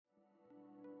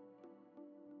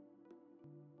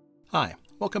Hi,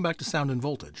 welcome back to Sound and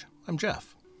Voltage. I'm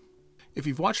Jeff. If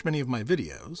you've watched many of my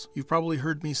videos, you've probably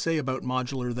heard me say about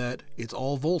modular that it's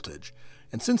all voltage,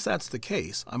 and since that's the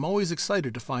case, I'm always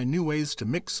excited to find new ways to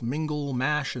mix, mingle,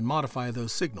 mash, and modify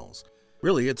those signals.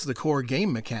 Really, it's the core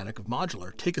game mechanic of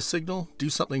modular. Take a signal, do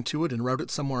something to it, and route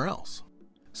it somewhere else.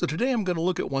 So today I'm going to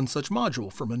look at one such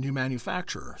module from a new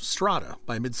manufacturer, Strata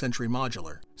by Midcentury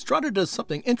Modular. Strata does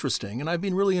something interesting, and I've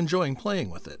been really enjoying playing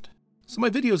with it. So my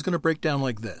video is going to break down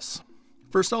like this.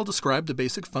 First, I'll describe the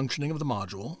basic functioning of the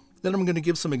module. Then I'm going to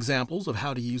give some examples of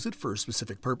how to use it for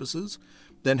specific purposes.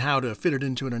 Then how to fit it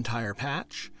into an entire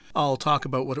patch. I'll talk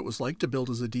about what it was like to build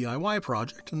as a DIY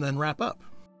project, and then wrap up.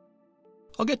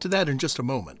 I'll get to that in just a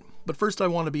moment, but first I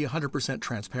want to be 100%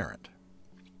 transparent.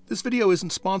 This video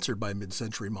isn't sponsored by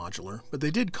Midcentury Modular, but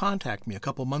they did contact me a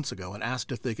couple months ago and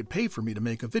asked if they could pay for me to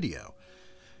make a video.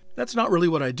 That's not really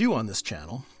what I do on this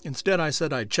channel. Instead, I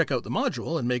said I'd check out the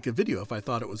module and make a video if I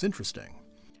thought it was interesting.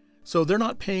 So they're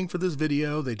not paying for this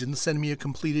video, they didn't send me a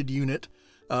completed unit,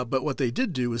 but what they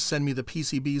did do is send me the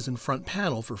PCBs and front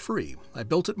panel for free. I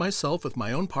built it myself with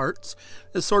my own parts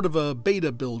as sort of a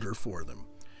beta builder for them.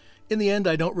 In the end,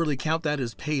 I don't really count that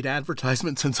as paid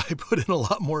advertisement since I put in a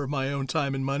lot more of my own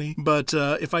time and money. But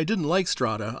if I didn't like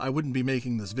Strata, I wouldn't be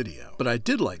making this video. But I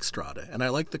did like Strata, and I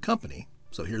like the company,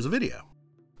 so here's a video.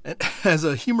 And as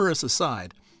a humorous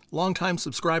aside, longtime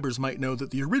subscribers might know that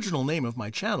the original name of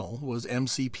my channel was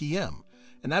MCPM,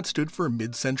 and that stood for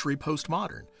Mid-Century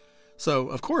Postmodern. So,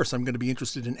 of course, I'm going to be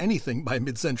interested in anything by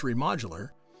Midcentury Modular.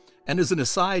 And as an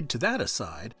aside to that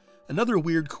aside, another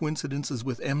weird coincidence is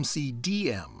with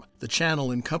MCDM, the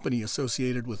channel and company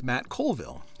associated with Matt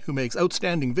Colville, who makes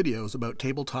outstanding videos about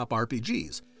tabletop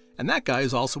RPGs. And that guy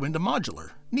is also into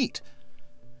modular. Neat.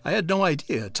 I had no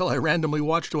idea until I randomly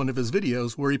watched one of his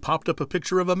videos where he popped up a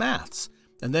picture of a maths,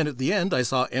 and then at the end I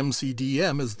saw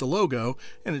MCDM as the logo,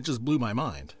 and it just blew my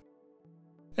mind.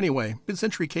 Anyway,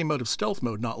 Midcentury came out of stealth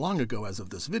mode not long ago as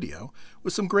of this video,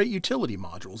 with some great utility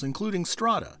modules, including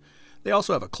Strata. They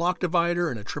also have a clock divider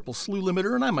and a triple slew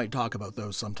limiter, and I might talk about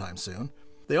those sometime soon.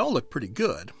 They all look pretty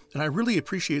good, and I really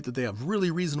appreciate that they have really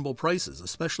reasonable prices,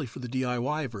 especially for the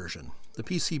DIY version. The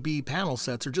PCB panel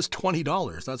sets are just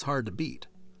 $20, that's hard to beat.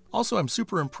 Also, I'm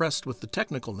super impressed with the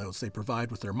technical notes they provide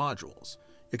with their modules.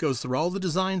 It goes through all the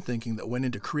design thinking that went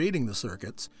into creating the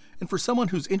circuits, and for someone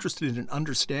who's interested in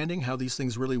understanding how these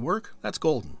things really work, that's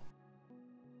golden.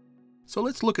 So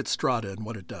let's look at Strata and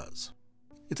what it does.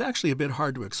 It's actually a bit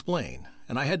hard to explain,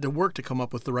 and I had to work to come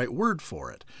up with the right word for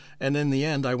it, and in the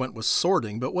end I went with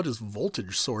sorting, but what does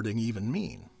voltage sorting even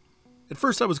mean? At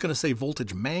first I was going to say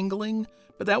voltage mangling,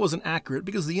 but that wasn't accurate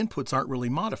because the inputs aren't really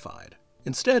modified.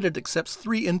 Instead, it accepts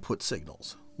 3 input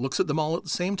signals, looks at them all at the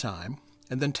same time,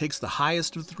 and then takes the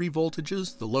highest of the 3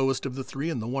 voltages, the lowest of the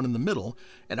 3, and the one in the middle,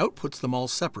 and outputs them all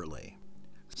separately.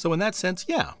 So in that sense,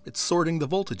 yeah, it's sorting the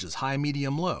voltages high,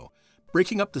 medium, low,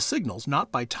 breaking up the signals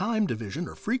not by time division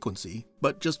or frequency,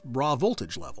 but just raw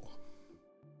voltage level.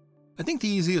 I think the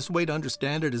easiest way to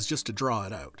understand it is just to draw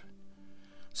it out.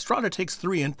 Strata takes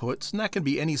 3 inputs, and that can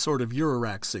be any sort of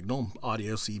Eurorack signal,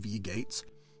 audio CV gates.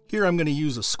 Here I'm going to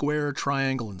use a square,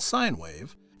 triangle, and sine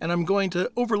wave, and I'm going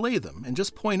to overlay them and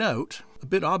just point out, a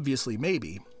bit obviously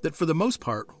maybe, that for the most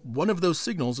part, one of those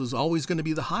signals is always going to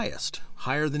be the highest,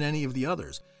 higher than any of the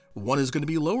others. One is going to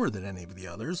be lower than any of the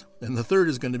others, and the third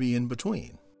is going to be in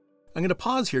between. I'm going to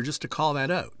pause here just to call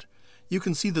that out. You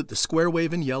can see that the square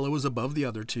wave in yellow is above the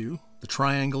other 2, the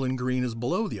triangle in green is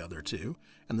below the other 2,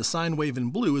 and the sine wave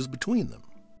in blue is between them.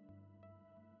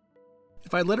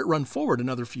 If I let it run forward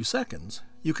another few seconds,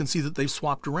 you can see that they've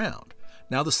swapped around.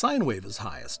 Now the sine wave is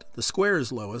highest, the square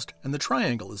is lowest, and the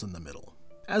triangle is in the middle.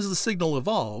 As the signal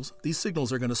evolves, these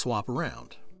signals are going to swap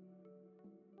around.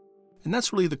 And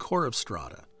that's really the core of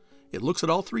Strata. It looks at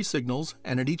all 3 signals,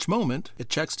 and at each moment, it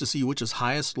checks to see which is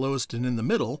highest, lowest, and in the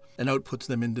middle, and outputs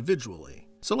them individually.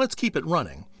 So let's keep it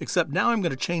running, except now I'm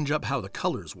going to change up how the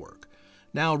colors work.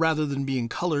 Now, rather than being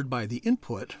colored by the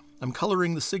input, I'm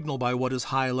coloring the signal by what is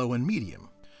high, low, and medium.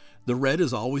 The red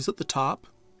is always at the top,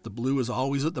 the blue is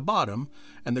always at the bottom,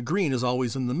 and the green is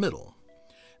always in the middle.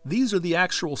 These are the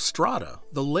actual strata,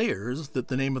 the layers that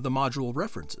the name of the module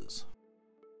references.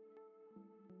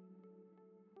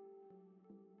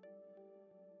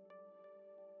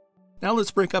 Now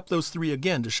let's break up those 3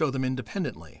 again to show them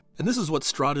independently, and this is what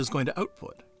Strata is going to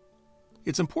output.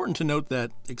 It's important to note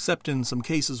that, except in some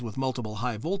cases with multiple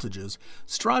high voltages,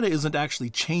 Strata isn't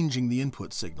actually changing the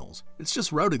input signals, it's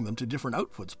just routing them to different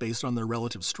outputs based on their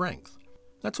relative strength.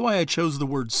 That's why I chose the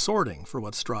word sorting for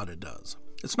what Strata does.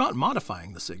 It's not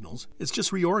modifying the signals, it's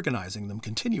just reorganizing them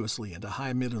continuously into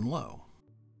high, mid, and low.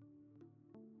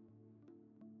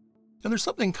 And there's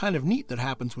something kind of neat that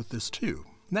happens with this too,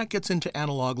 and that gets into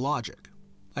analog logic.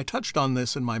 I touched on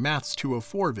this in my Maths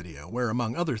 204 video, where,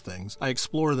 among other things, I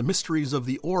explore the mysteries of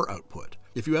the OR output.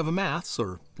 If you have a maths,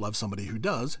 or love somebody who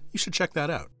does, you should check that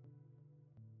out.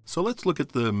 So let's look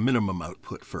at the minimum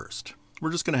output first.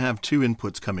 We're just going to have two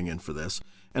inputs coming in for this,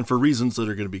 and for reasons that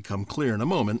are going to become clear in a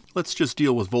moment, let's just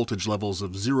deal with voltage levels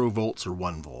of 0 volts or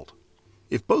 1 volt.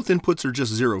 If both inputs are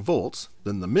just 0 volts,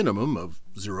 then the minimum of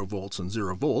 0 volts and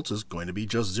 0 volts is going to be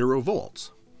just 0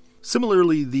 volts.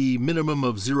 Similarly, the minimum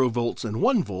of 0 volts and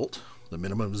 1 volt, the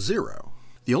minimum is 0.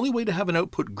 The only way to have an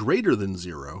output greater than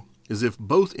 0 is if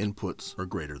both inputs are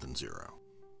greater than 0.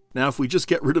 Now, if we just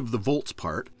get rid of the volts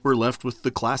part, we're left with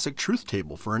the classic truth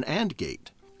table for an AND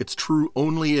gate. It's true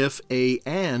only if A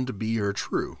and B are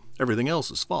true. Everything else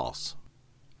is false.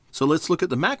 So let's look at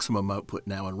the maximum output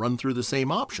now and run through the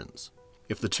same options.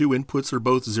 If the two inputs are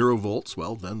both 0 volts,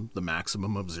 well, then the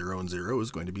maximum of 0 and 0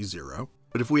 is going to be 0.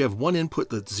 But if we have one input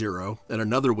that's 0 and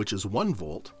another which is 1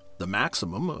 volt, the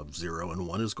maximum of 0 and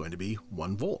 1 is going to be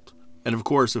 1 volt. And of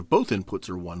course, if both inputs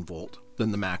are 1 volt,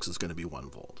 then the max is going to be 1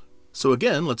 volt. So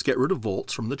again, let's get rid of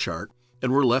volts from the chart,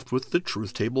 and we're left with the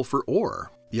truth table for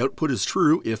OR. The output is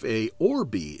true if A or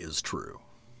B is true.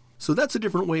 So that's a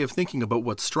different way of thinking about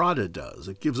what Strata does.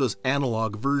 It gives us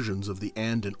analog versions of the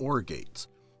AND and OR gates.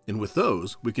 And with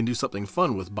those, we can do something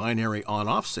fun with binary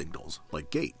on-off signals, like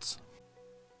gates.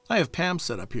 I have Pam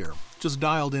set up here, just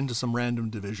dialed into some random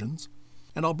divisions,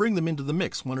 and I'll bring them into the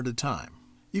mix one at a time.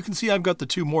 You can see I've got the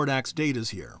two Mordax datas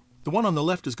here. The one on the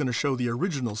left is going to show the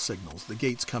original signals, the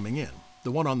gates coming in.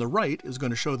 The one on the right is going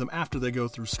to show them after they go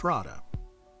through Strata.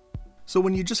 So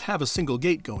when you just have a single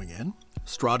gate going in,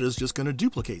 Strata is just going to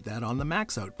duplicate that on the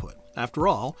max output. After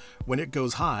all, when it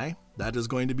goes high, that is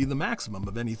going to be the maximum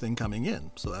of anything coming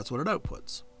in, so that's what it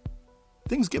outputs.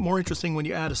 Things get more interesting when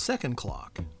you add a second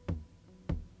clock.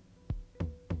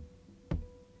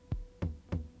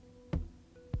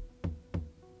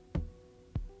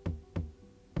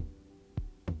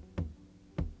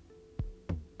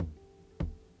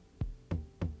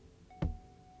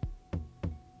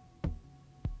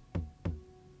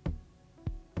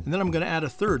 And then I'm going to add a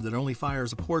third that only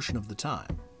fires a portion of the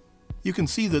time. You can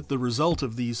see that the result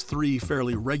of these three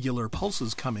fairly regular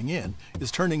pulses coming in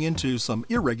is turning into some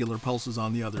irregular pulses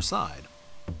on the other side.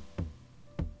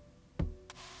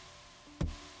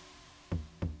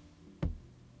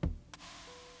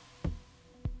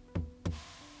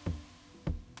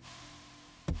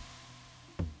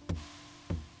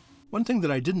 One thing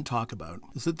that I didn't talk about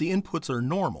is that the inputs are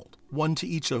normaled, one to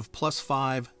each of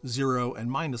 +5, 0, and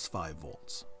 -5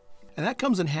 volts. And that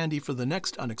comes in handy for the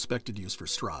next unexpected use for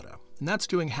Strata, and that's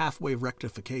doing half-wave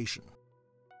rectification.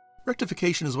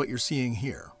 Rectification is what you're seeing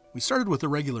here. We started with a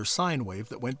regular sine wave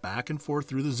that went back and forth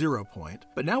through the 0 point,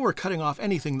 but now we're cutting off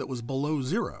anything that was below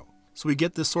 0, so we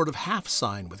get this sort of half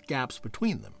sine with gaps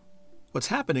between them. What's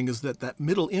happening is that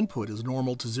middle input is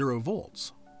normal to 0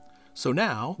 volts. So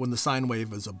now, when the sine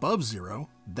wave is above 0,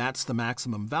 that's the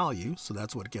maximum value, so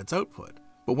that's what gets output.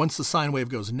 But once the sine wave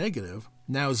goes negative,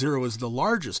 now 0 is the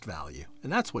largest value,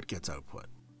 and that's what gets output.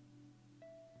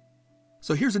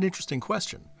 So here's an interesting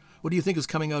question. What do you think is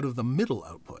coming out of the middle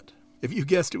output? If you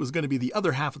guessed it was going to be the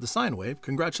other half of the sine wave,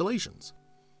 congratulations.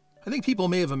 I think people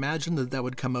may have imagined that that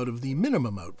would come out of the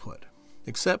minimum output,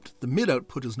 except the mid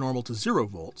output is normal to 0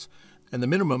 volts, and the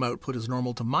minimum output is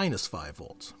normal to -5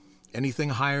 volts. Anything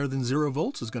higher than 0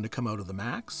 volts is going to come out of the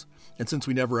max, and since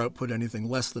we never output anything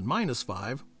less than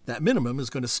 -5, that minimum is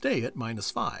going to stay at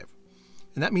 -5.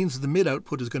 And that means the mid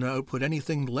output is going to output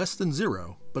anything less than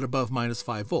 0, but above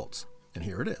 -5 volts. And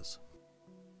here it is.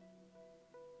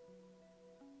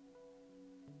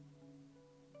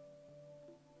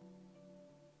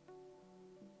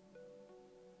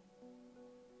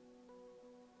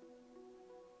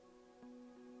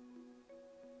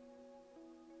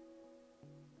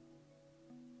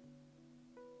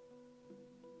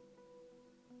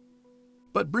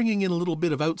 But bringing in a little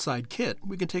bit of outside kit,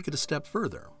 we can take it a step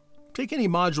further. Take any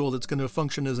module that's going to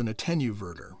function as an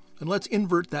attenuverter, and let's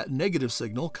invert that negative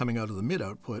signal coming out of the mid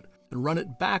output and run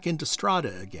it back into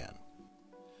Strata again.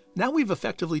 Now we've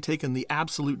effectively taken the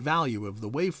absolute value of the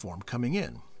waveform coming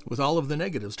in, with all of the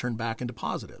negatives turned back into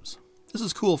positives. This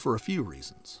is cool for a few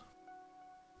reasons.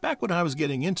 Back when I was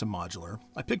getting into modular,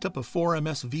 I picked up a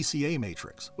 4ms VCA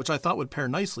matrix, which I thought would pair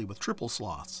nicely with triple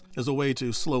sloths, as a way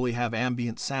to slowly have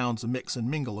ambient sounds mix and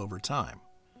mingle over time.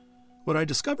 What I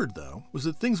discovered, though, was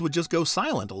that things would just go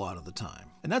silent a lot of the time,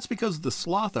 and that's because the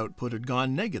sloth output had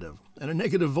gone negative, and a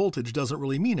negative voltage doesn't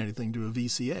really mean anything to a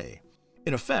VCA.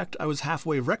 In effect, I was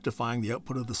half-wave rectifying the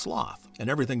output of the sloth,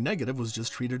 and everything negative was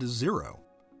just treated as 0.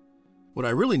 What I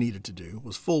really needed to do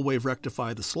was full wave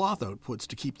rectify the sloth outputs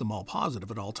to keep them all positive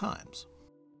at all times.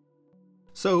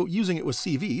 So using it with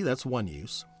CV, that's one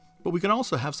use, but we can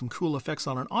also have some cool effects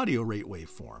on an audio rate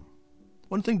waveform.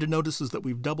 One thing to notice is that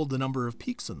we've doubled the number of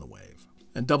peaks in the wave.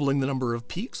 And doubling the number of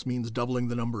peaks means doubling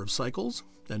the number of cycles,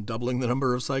 and doubling the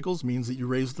number of cycles means that you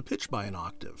raise the pitch by an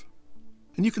octave.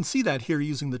 And you can see that here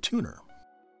using the tuner.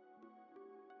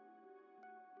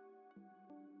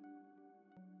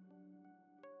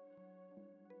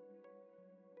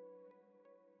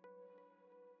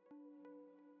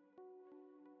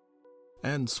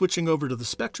 And switching over to the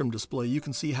spectrum display, you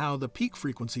can see how the peak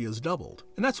frequency is doubled.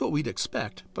 And that's what we'd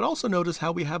expect, but also notice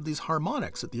how we have these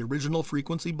harmonics at the original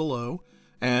frequency below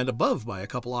and above by a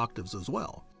couple octaves as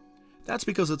well. That's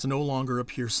because it's no longer a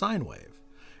pure sine wave.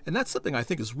 And that's something I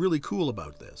think is really cool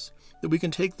about this, that we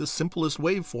can take the simplest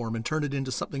waveform and turn it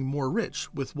into something more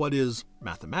rich with what is,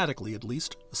 mathematically at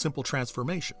least, a simple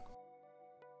transformation.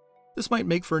 This might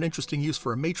make for an interesting use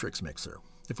for a matrix mixer.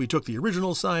 If we took the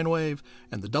original sine wave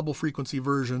and the double frequency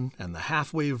version and the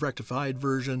half wave rectified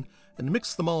version and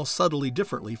mixed them all subtly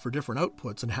differently for different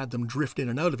outputs and had them drift in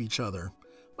and out of each other,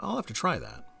 I'll have to try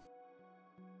that.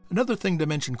 Another thing to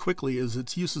mention quickly is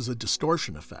its use as a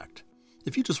distortion effect.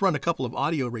 If you just run a couple of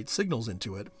audio rate signals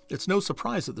into it, it's no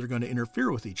surprise that they're going to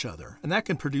interfere with each other, and that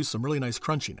can produce some really nice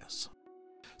crunchiness.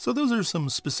 So those are some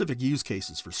specific use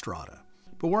cases for Strata.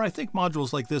 But where I think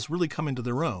modules like this really come into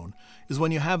their own is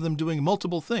when you have them doing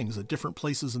multiple things at different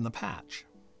places in the patch.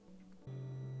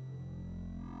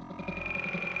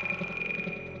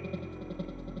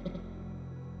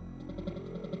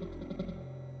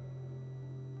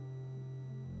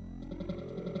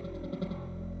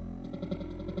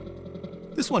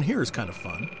 This one here is kind of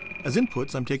fun. As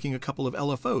inputs, I'm taking a couple of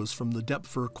LFOs from the depth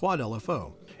for quad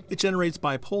LFO. It generates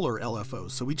bipolar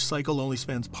LFOs, so each cycle only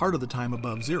spends part of the time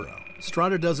above zero.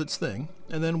 Strata does its thing,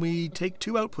 and then we take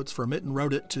two outputs from it and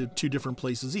route it to two different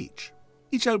places each.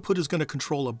 Each output is going to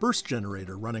control a burst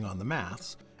generator running on the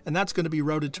maths, and that's going to be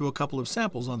routed to a couple of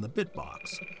samples on the bit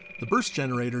box. The burst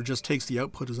generator just takes the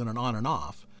output as an on and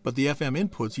off, but the FM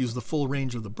inputs use the full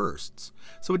range of the bursts,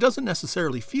 so it doesn't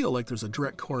necessarily feel like there's a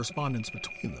direct correspondence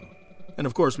between them. And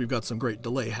of course, we've got some great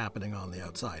delay happening on the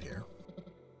outside here.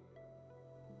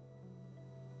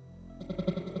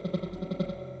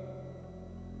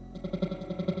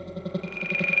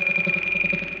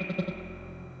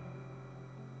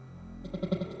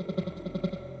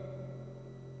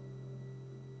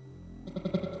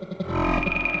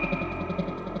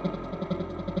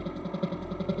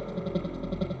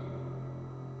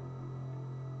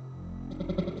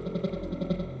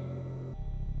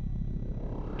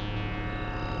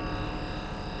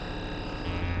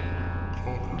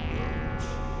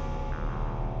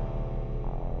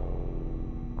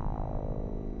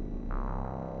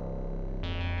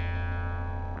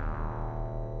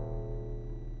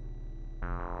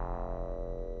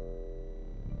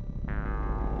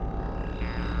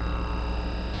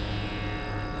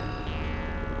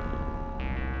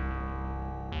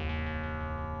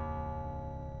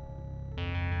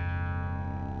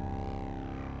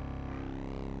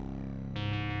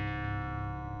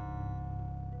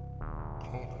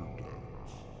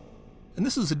 And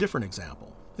this is a different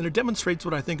example, and it demonstrates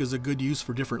what I think is a good use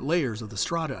for different layers of the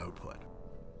Strata output.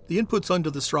 The inputs onto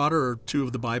the Strata are two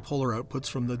of the bipolar outputs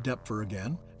from the Deptfer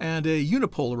again, and a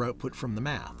unipolar output from the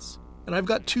maths. And I've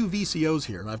got two VCOs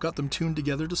here, and I've got them tuned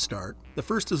together to start. The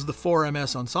first is the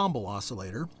 4MS ensemble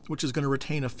oscillator, which is going to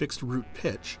retain a fixed root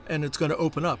pitch, and it's going to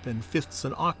open up in fifths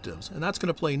and octaves, and that's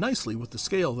going to play nicely with the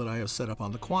scale that I have set up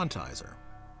on the quantizer.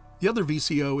 The other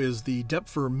VCO is the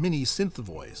Deptfer mini synth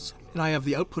voice, and I have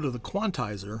the output of the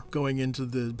quantizer going into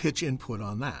the pitch input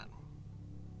on that.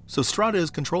 So Strata is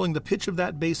controlling the pitch of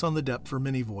that bass on the Deptfer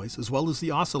mini voice, as well as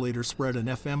the oscillator spread and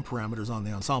FM parameters on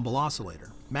the ensemble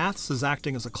oscillator. Maths is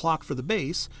acting as a clock for the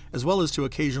bass, as well as to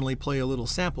occasionally play a little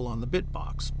sample on the bit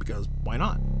box, because why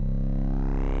not?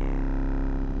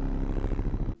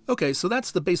 Okay, so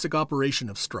that's the basic operation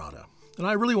of Strata, and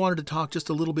I really wanted to talk just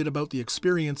a little bit about the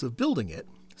experience of building it,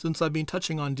 since I've been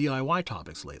touching on DIY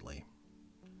topics lately.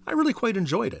 I really quite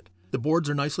enjoyed it. The boards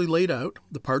are nicely laid out,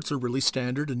 the parts are really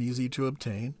standard and easy to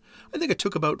obtain. I think it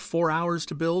took about 4 hours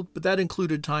to build, but that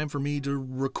included time for me to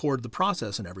record the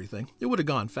process and everything. It would have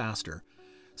gone faster.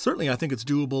 Certainly I think it's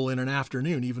doable in an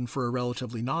afternoon, even for a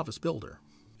relatively novice builder.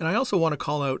 And I also want to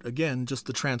call out, again, just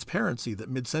the transparency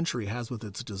that Midcentury has with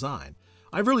its design.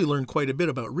 I've really learned quite a bit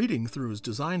about reading through his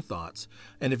design thoughts,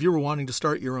 and if you were wanting to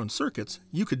start your own circuits,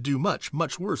 you could do much,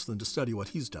 much worse than to study what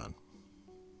he's done.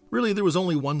 Really, there was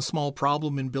only one small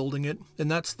problem in building it, and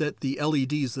that's that the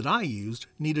LEDs that I used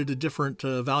needed a different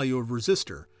value of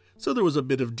resistor, So there was a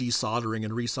bit of desoldering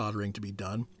and resoldering to be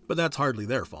done, but that's hardly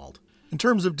their fault. In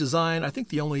terms of design, I think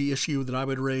the only issue that I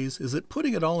would raise is that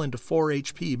putting it all into 4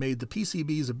 HP made the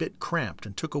PCBs a bit cramped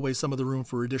and took away some of the room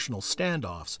for additional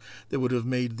standoffs that would have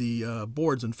made the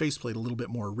boards and faceplate a little bit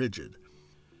more rigid.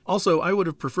 Also, I would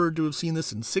have preferred to have seen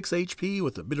this in 6 HP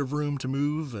with a bit of room to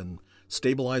move, and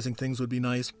stabilizing things would be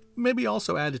nice. Maybe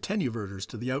also add attenuverters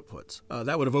to the outputs.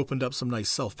 That would have opened up some nice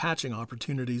self-patching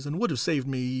opportunities and would have saved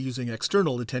me using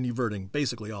external attenuverting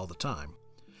basically all the time.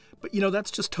 But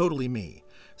that's just totally me.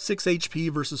 6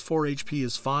 HP versus 4 HP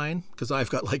is fine, because I've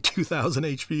got like 2000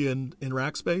 HP in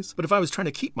rack space. But if I was trying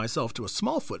to keep myself to a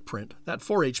small footprint, that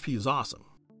 4 HP is awesome.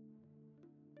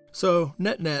 So,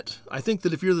 net-net, I think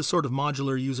that if you're the sort of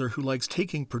modular user who likes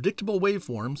taking predictable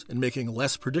waveforms and making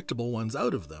less predictable ones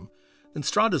out of them, then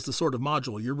Strata is the sort of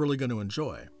module you're really going to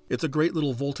enjoy. It's a great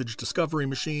little voltage discovery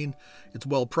machine, it's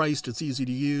well priced, it's easy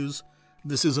to use.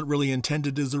 This isn't really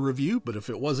intended as a review, but if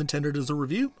it was intended as a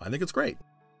review, I think it's great.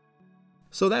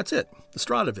 So that's it, the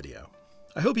Strata video.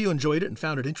 I hope you enjoyed it and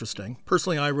found it interesting.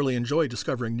 Personally, I really enjoy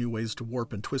discovering new ways to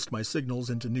warp and twist my signals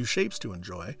into new shapes to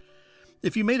enjoy.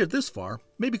 If you made it this far,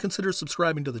 maybe consider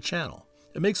subscribing to the channel.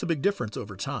 It makes a big difference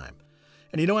over time.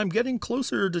 And I'm getting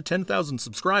closer to 10,000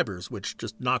 subscribers, which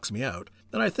just knocks me out.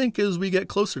 And I think as we get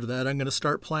closer to that, I'm going to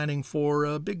start planning for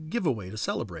a big giveaway to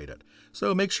celebrate it.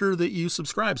 So make sure that you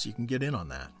subscribe so you can get in on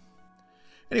that.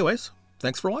 Anyways,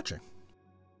 thanks for watching.